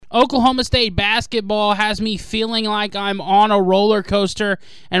Oklahoma State basketball has me feeling like I'm on a roller coaster,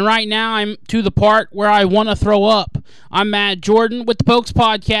 and right now I'm to the part where I want to throw up. I'm Matt Jordan with the Pokes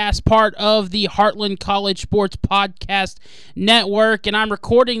Podcast, part of the Heartland College Sports Podcast Network, and I'm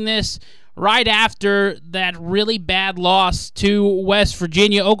recording this right after that really bad loss to West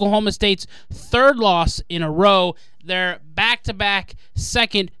Virginia, Oklahoma State's third loss in a row. Their back-to-back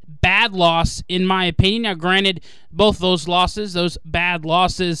second bad loss, in my opinion. Now, granted, both those bad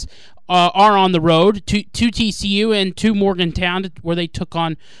losses, are on the road to TCU and to Morgantown, where they took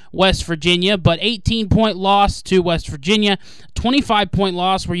on West Virginia. But 18-point loss to West Virginia, 25-point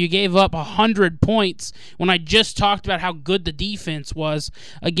loss where you gave up 100 points when I just talked about how good the defense was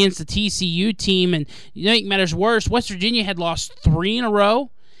against the TCU team. And you make matters worse, West Virginia had lost 3 in a row,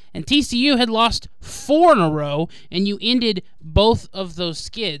 and TCU had lost 4 in a row, and you ended both of those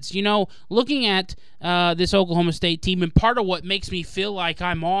skids. You know, looking at this Oklahoma State team, and part of what makes me feel like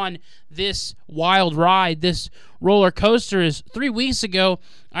I'm on this wild ride, this roller coaster, is 3 weeks ago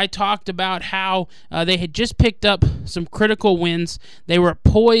I talked about how they had just picked up some critical wins. They were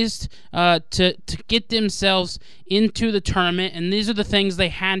poised to get themselves into the tournament, and these are the things they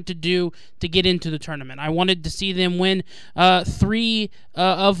had to do to get into the tournament. I wanted to see them win 3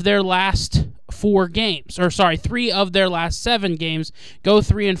 of their last 3 of their last 7 games, go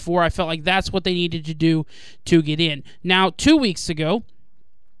 3-4. I felt like that's what they needed to do to get in. Now, 2 weeks ago,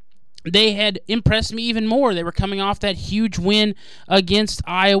 they had impressed me even more. They were coming off that huge win against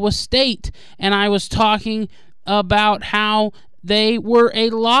Iowa State, and I was talking about how they were a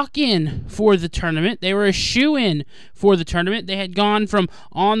lock-in for the tournament. They were a shoe-in for the tournament. They had gone from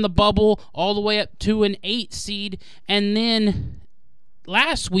on the bubble all the way up to an 8 seed, and then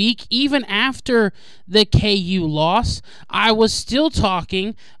last week, even after the KU loss, I was still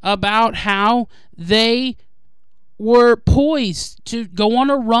talking about how they were poised to go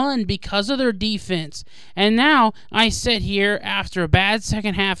on a run because of their defense. And now I sit here after a bad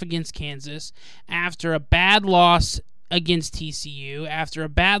second half against Kansas, after a bad loss against TCU, after a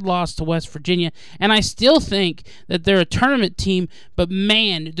bad loss to West Virginia, and I still think that they're a tournament team, but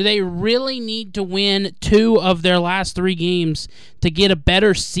man, do they really need to win 2 of their last 3 games to get a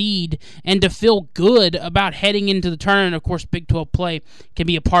better seed and to feel good about heading into the tournament. Of course, Big 12 play can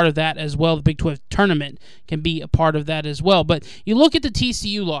be a part of that as well. The Big 12 tournament can be a part of that as well. But you look at the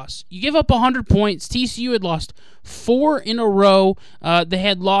TCU loss. You give up 100 points. TCU had lost 4 in a row. They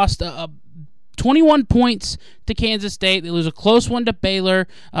had lost 21 points to Kansas State. They lose a close one to Baylor.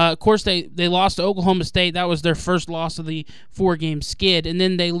 Of course, they lost to Oklahoma State. That was their first loss of the 4-game skid. And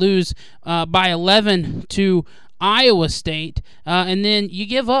then they lose by 11 to Iowa State. And then you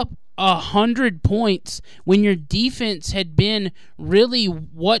give up 100 points when your defense had been really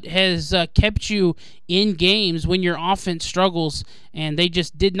what has kept you in games when your offense struggles, and they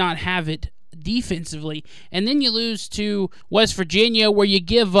just did not have it defensively. And then you lose to West Virginia, where you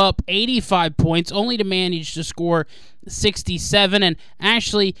give up 85 points only to manage to score 67, and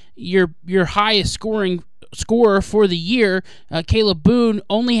actually your highest scorer for the year, Caleb Boone,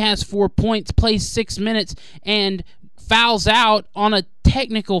 only has 4 points, plays 6 minutes, and fouls out on a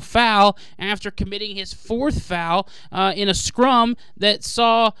technical foul after committing his 4th foul in a scrum that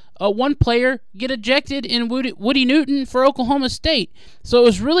saw one player get ejected in Woody Newton for Oklahoma State. So it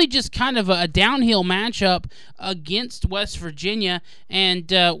was really just kind of a downhill matchup against West Virginia. And,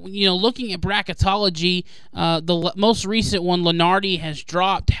 looking at bracketology, the most recent one, Lenardi has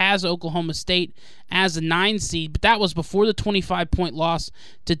dropped, has Oklahoma State as a 9 seed, but that was before the 25-point loss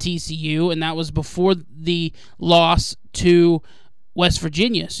to TCU, and that was before the loss to West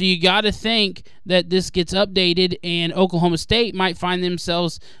Virginia. So you got to think that this gets updated, and Oklahoma State might find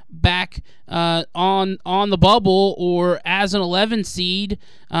themselves back on the bubble or as an 11 seed,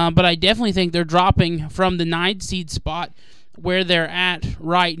 but I definitely think they're dropping from the 9 seed spot where they're at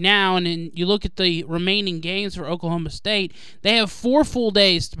right now. And then you look at the remaining games for Oklahoma State, they have 4 full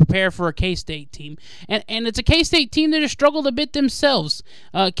days to prepare for a K-State team. And it's a K-State team that has struggled a bit themselves.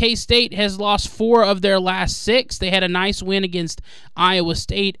 K-State has lost 4 of their last 6. They had a nice win against Iowa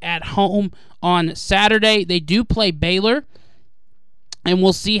State at home on Saturday. They do play Baylor, and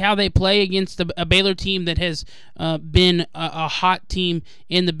we'll see how they play against a Baylor team that has been a hot team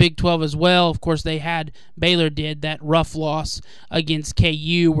in the Big 12 as well. Of course, Baylor did that rough loss against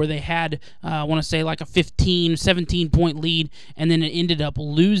KU where they had, I want to say, like a 15, 17-point lead, and then it ended up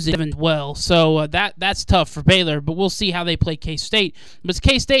losing as well. So that's tough for Baylor, but we'll see how they play K-State. But it's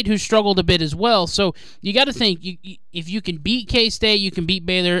K-State who struggled a bit as well. So you got to think, if you can beat K-State, you can beat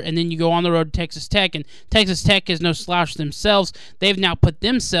Baylor, and then you go on the road to Texas Tech, and Texas Tech is no slouch themselves. They've now now put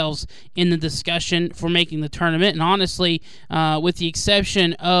themselves in the discussion for making the tournament. And honestly, with the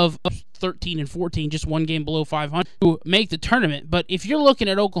exception of 13 and 14, just one game below 500, to make the tournament. But if you're looking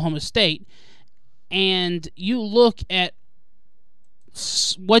at Oklahoma State and you look at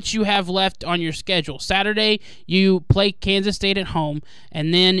what you have left on your schedule, Saturday you play Kansas State at home,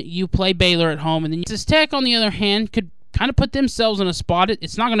 and then you play Baylor at home, and then Texas Tech, on the other hand, could kind of put themselves in a spot.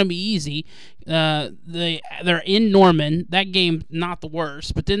 It's not going to be easy. They're in Norman. That game, not the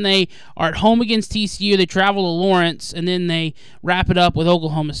worst. But then they are at home against TCU. They travel to Lawrence, and then they wrap it up with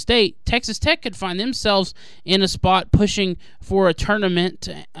Oklahoma State. Texas Tech could find themselves in a spot pushing for a tournament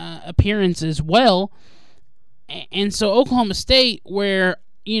appearance as well. And so Oklahoma State, where,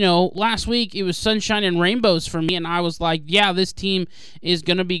 last week it was sunshine and rainbows for me, and I was like, yeah, this team is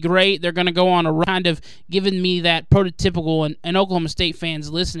going to be great. They're going to go on a run, kind of giving me that prototypical, and Oklahoma State fans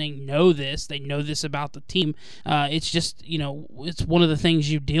listening know this. They know this about the team. It's just, it's one of the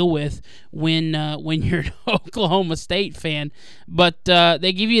things you deal with when you're an Oklahoma State fan. But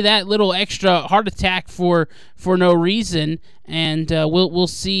they give you that little extra heart attack for no reason, and we'll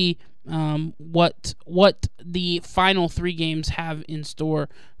see what the final 3 games have in store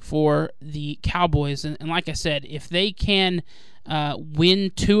for the Cowboys. And like I said, if they can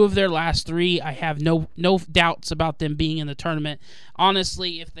win 2 of their last 3, I have no doubts about them being in the tournament.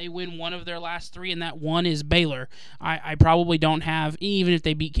 Honestly, if they win 1 of their last 3, and that 1 is Baylor, I probably don't have, even if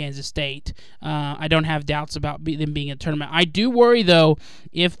they beat Kansas State, I don't have doubts about them being in the tournament. I do worry, though,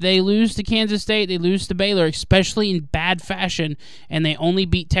 if they lose to Kansas State, they lose to Baylor, especially in bad fashion, and they only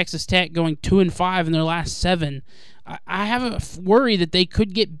beat Texas Tech going 2-5 in their last 7. I have a worry that they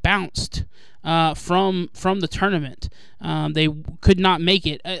could get bounced from the tournament. They could not make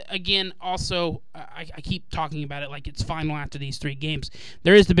it. Again, also, I keep talking about it like it's final after these 3 games.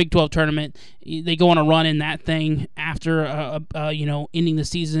 There is the Big 12 tournament. They go on a run in that thing after, ending the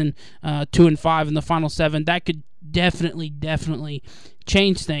season 2-5 in the final 7. That could definitely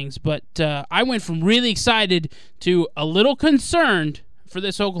change things. But I went from really excited to a little concerned for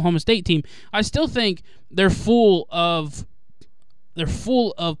this Oklahoma State team. I still think they're full of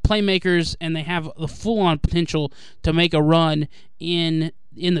playmakers, and they have the full-on potential to make a run in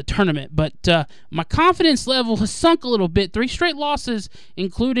the tournament. But my confidence level has sunk a little bit. 3 straight losses,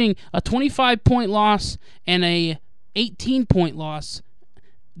 including a 25-point loss and a 18-point loss.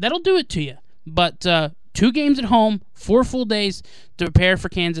 That'll do it to you. But 2 games at home, 4 full days to prepare for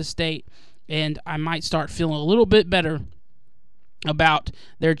Kansas State, and I might start feeling a little bit better about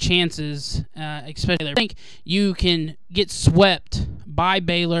their chances, especially I think you can get swept by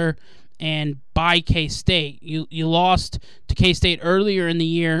Baylor and by K-State. You lost to K-State earlier in the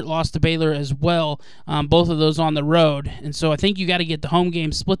year, lost to Baylor as well, both of those on the road. And so I think you got to get the home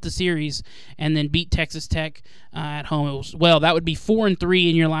game, split the series, and then beat Texas Tech at home. That would be 4-3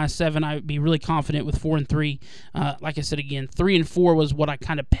 in your last 7. I would be really confident with 4-3. Like I said again, 3-4 was what I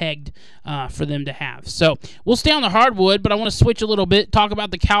kind of pegged for them to have. So we'll stay on the hardwood, but I want to switch a little bit, talk about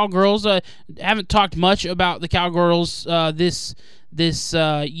the Cowgirls. Haven't talked much about the Cowgirls this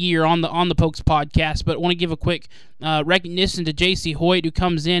year on the Pokes podcast, but I want to give a quick recognition to J.C. Hoyt, who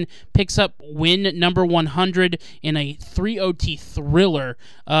comes in, picks up win number 100 in a 3 OT thriller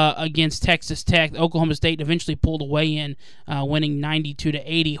against Texas Tech. Oklahoma State eventually pulled away in, winning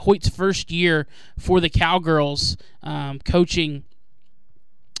 92-80. Hoyt's first year for the Cowgirls, coaching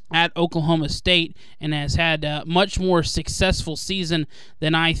at Oklahoma State, and has had a much more successful season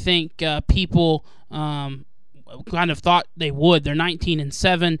than I think people kind of thought they would. They're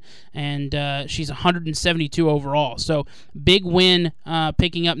 19-7, and she's 172 overall. So big win,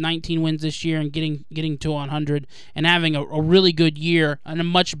 picking up 19 wins this year and getting to 100, and having a really good year and a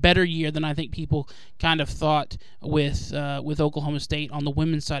much better year than I think people kind of thought with Oklahoma State on the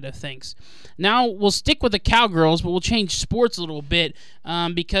women's side of things. Now we'll stick with the Cowgirls, but we'll change sports a little bit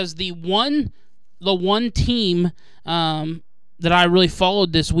because the one team that I really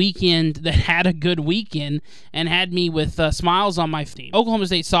followed this weekend that had a good weekend and had me with smiles on my team. Oklahoma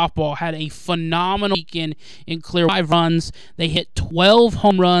State softball had a phenomenal weekend in clear 5 runs. They hit 12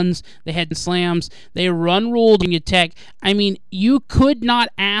 home runs. They had slams. They run-ruled Virginia Tech. I mean, you could not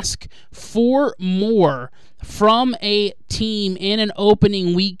ask for more from a team in an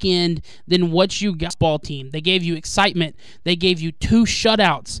opening weekend than what you got. Ball team. They gave you excitement. They gave you 2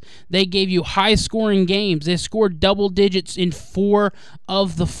 shutouts. They gave you high-scoring games. They scored double digits in 4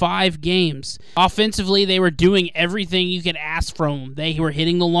 of the 5 games. Offensively, they were doing everything you could ask from them. They were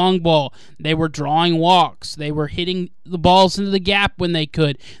hitting the long ball. They were drawing walks. They were hitting the balls into the gap when they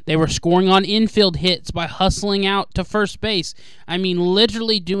could. They were scoring on infield hits by hustling out to first base. I mean,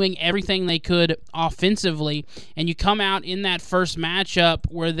 literally doing everything they could offensively. And you come out in that first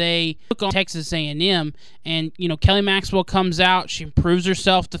matchup where they took on Texas A&M, and Kelly Maxwell comes out. She proves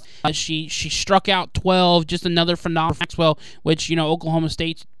herself. She struck out 12. Just another phenomenal Maxwell, which Oklahoma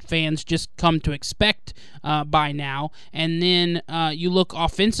State fans just come to expect by now. And then you look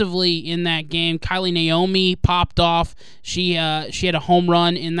offensively in that game. Kylie Naomi popped off. She had a home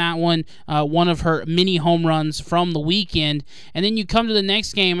run in that one, one of her mini home runs from the weekend. And then you come to the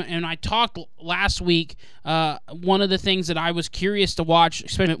next game, and I talked last week. One of the things that I was curious to watch,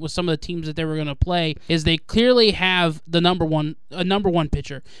 especially with some of the teams that they were going to play, is they clearly have the number one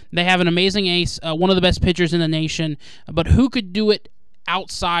pitcher. They have an amazing ace, one of the best pitchers in the nation. But who could do it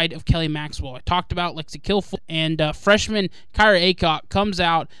outside of Kelly Maxwell? I talked about Lexi Kilfoyle, and freshman Kyra Aycock comes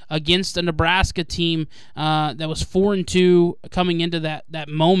out against a Nebraska team that was 4-2 coming into that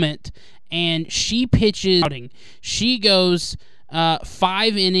moment, and she pitches. She goes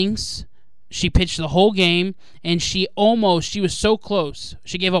 5 innings. She pitched the whole game, and she was so close.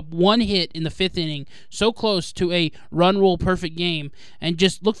 She gave up 1 hit in the 5th inning, so close to a run rule perfect game, and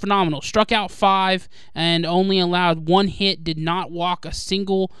just looked phenomenal. Struck out 5 and only allowed 1 hit, did not walk a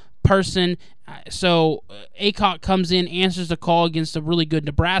single person. So Aycock comes in, answers the call against a really good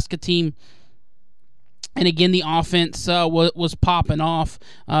Nebraska team. And again, the offense was popping off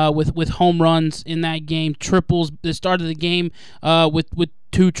with home runs in that game, triples. The start of the game with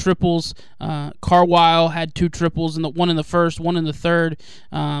 2 triples. Carwile had 2 triples, one in the first, one in the third.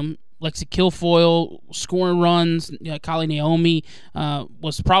 Lexi Kilfoyle scoring runs. Kylie Naomi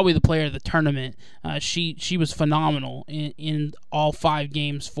was probably the player of the tournament. She was phenomenal in all 5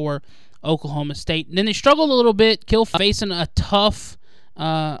 games for Oklahoma State. And then they struggled a little bit. Kilfoyle facing a tough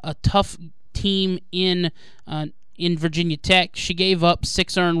team in Virginia Tech. She gave up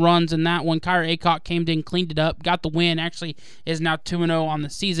 6 earned runs in that one. Kyra Aycock came in, cleaned it up, got the win. Actually, is now 2-0 on the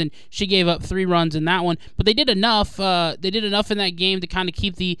season. She gave up 3 runs in that one, but they did enough. They did enough in that game to kind of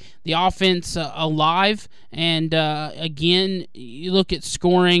keep the offense alive. And again, you look at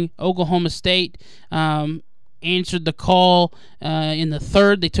scoring. Oklahoma State answered the call in the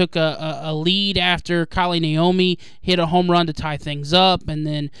third. They took a lead after Kylie Naomi hit a home run to tie things up, and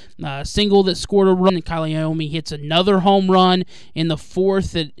then Single that scored a run, and Kylie Naomi hits another home run in the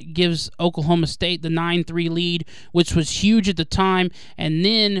fourth that gives Oklahoma State the 9-3 lead, which was huge at the time. And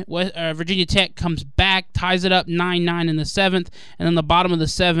then Virginia Tech comes back, ties it up 9-9 in the 7th, and then the bottom of the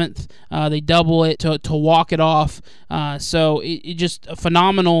 7th they double it to walk it off. So it just a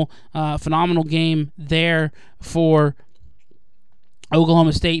phenomenal game there for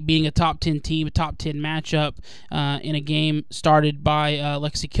Oklahoma State, beating a top 10 team, a top 10 matchup in a game started by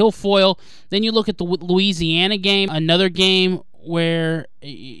Lexi Kilfoyle. Then you look at the Louisiana game, another game where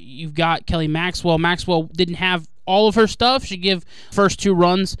you've got Kelly Maxwell. Maxwell didn't have all of her stuff. She gave first 2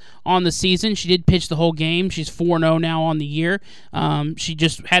 runs on the season. She did pitch the whole game. She's 4-0 now on the year. She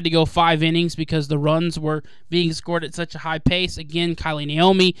just had to go 5 innings because the runs were being scored at such a high pace. Again, Kylie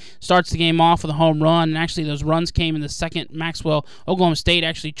Naomi starts the game off with a home run, and actually those runs came in the second. Oklahoma State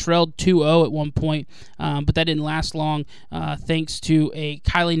actually trailed 2-0 at one point, but that didn't last long thanks to a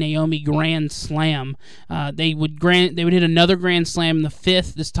Kylie Naomi grand slam. They would hit another grand slam in the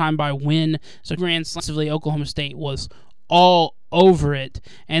 5th, this time by Wynn. So grand slam, Oklahoma State was all over it.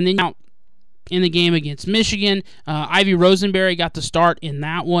 And then in the game against Michigan, Ivy Rosenberry got the start in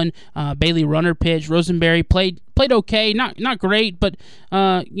that one. Bailey Runner pitched. Rosenberry played okay, not great, but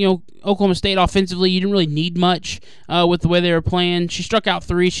Oklahoma State offensively, you didn't really need much with the way they were playing. She struck out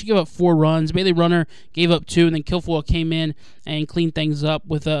 3. She gave up 4 runs. Bailey Runner gave up 2, and then Kilfoyle came in and cleaned things up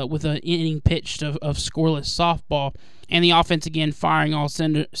with an inning pitched of scoreless softball. And the offense, again, firing all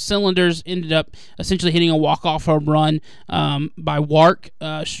cylinders, ended up essentially hitting a walk-off home run by Wark,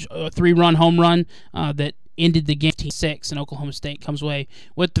 a 3-run home run that ended the game 6, and Oklahoma State comes away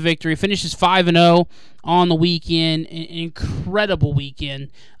with the victory. Finishes 5-0 on the weekend. An incredible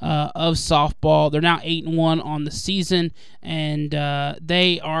weekend of softball. They're now 8-1 on the season, and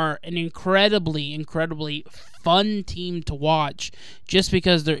they are an incredibly fun team to watch just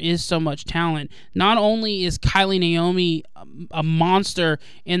because there is so much talent. Not only is Kylie Naomi a monster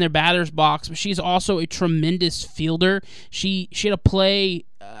in their batter's box, but she's also a tremendous fielder. She had a play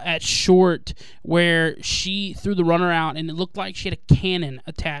at short where she threw the runner out, and it looked like she had a cannon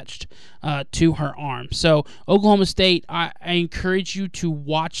attached to her arm. So Oklahoma State, I encourage you to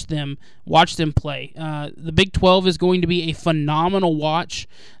watch them play. The Big 12 is going to be a phenomenal watch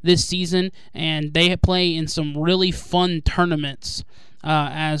this season, and they play in some really fun tournaments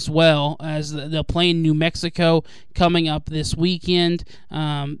as well, as they'll play in New Mexico coming up this weekend.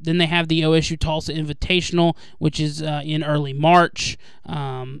 Then they have the OSU Tulsa Invitational, which is in early March.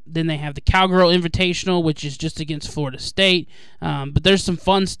 Then they have the Cowgirl Invitational, which is just against Florida State. But there's some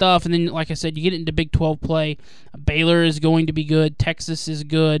fun stuff. And then, like I said, you get into Big 12 play. Baylor is going to be good. Texas is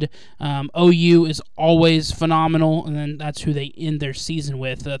good. OU is always phenomenal. And then that's who they end their season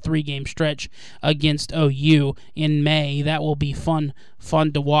with, a 3-game stretch against OU in May. That will be fun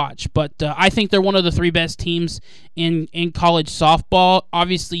to watch. But I think they're one of the 3 best teams in college softball.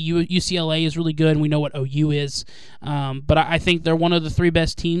 Obviously, UCLA is really good, and we know what OU is. But I think they're one of the 3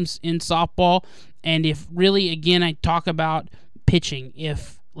 best teams in softball. And if really, again, I talk about pitching,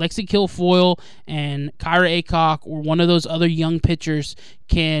 if Lexi Kilfoyle and Kyra Aycock or one of those other young pitchers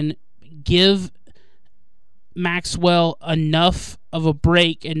can give Maxwell enough of a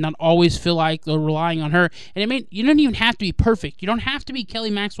break and not always feel like they're relying on her. And you don't even have to be perfect. You don't have to be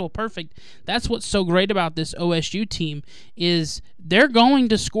Kelly Maxwell perfect. That's what's so great about this OSU team, is they're going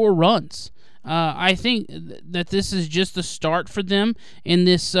to score runs. I think that this is just the start for them in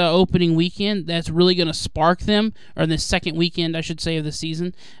this opening weekend. That's really going to spark them, or this second weekend, I should say, of the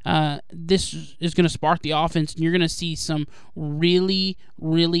season. This is going to spark the offense, and you're going to see some really,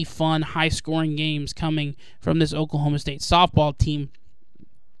 really fun, high-scoring games coming from this Oklahoma State softball team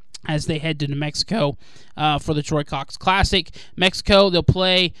as they head to New Mexico for the Troy Cox Classic. Mexico, they'll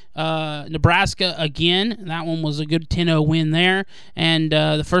play Nebraska again. That one was a good 10-0 win there. And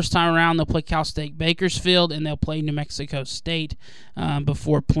the first time around, they'll play Cal State Bakersfield, and they'll play New Mexico State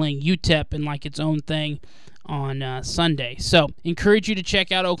before playing UTEP in like its own thing on Sunday. So, encourage you to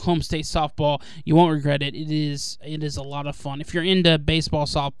check out Oklahoma State softball. You won't regret it. It is a lot of fun. If you're into baseball,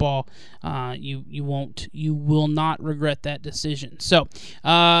 softball, you will not regret that decision. So,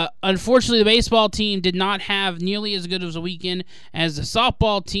 unfortunately, the baseball team did not have nearly as good of a weekend as the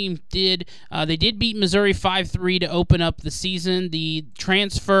softball team did. They did beat Missouri 5-3 to open up the season. The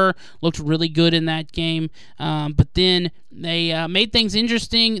transfer looked really good in that game, but then they made things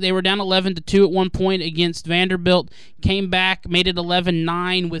interesting. They were down 11-2 at one point against Vanderbilt, came back, made it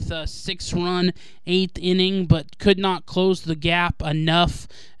 11-9 with a 6-run 8th inning, but could not close the gap enough.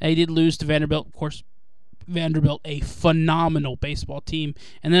 They did lose to Vanderbilt, of course. Vanderbilt, a phenomenal baseball team.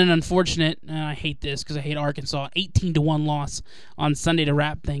 And then an unfortunate, I hate this because I hate Arkansas, 18-1 loss on Sunday to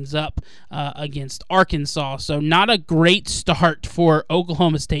wrap things up against Arkansas. So not a great start for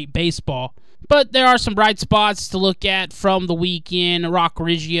Oklahoma State baseball. But there are some bright spots to look at from the weekend. Rock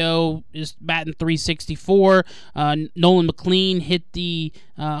Riggio is batting .364. Nolan McLean hit the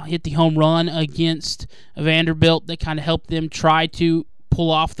home run against Vanderbilt. That kind of helped them try to pull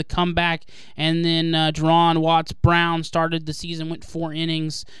off the comeback. And then Jerron Watts-Brown started the season, went 4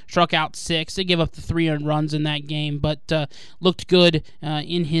 innings, struck out 6. They gave up the 3 earned runs in that game, but looked good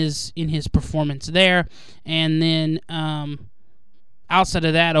in his performance there. And then outside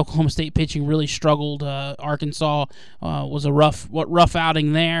of that, Oklahoma State pitching really struggled. Arkansas was a rough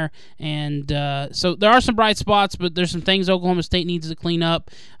outing there, and so there are some bright spots, but there's some things Oklahoma State needs to clean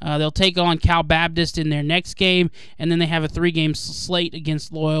up. They'll take on Cal Baptist in their next game, and then they have a 3-game slate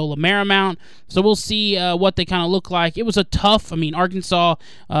against Loyola Marymount. So we'll see what they kind of look like. It was a tough. Arkansas,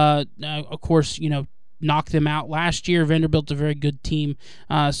 of course, knocked them out last year. Vanderbilt's a very good team.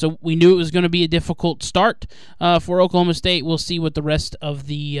 So we knew it was going to be a difficult start for Oklahoma State. We'll see what the rest of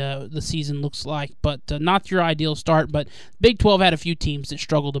the season looks like. But not your ideal start. But Big 12 had a few teams that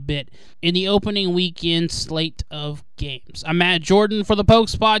struggled a bit in the opening weekend slate of games. I'm Matt Jordan for the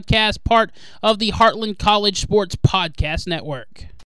Pokes Podcast, part of the Heartland College Sports Podcast Network.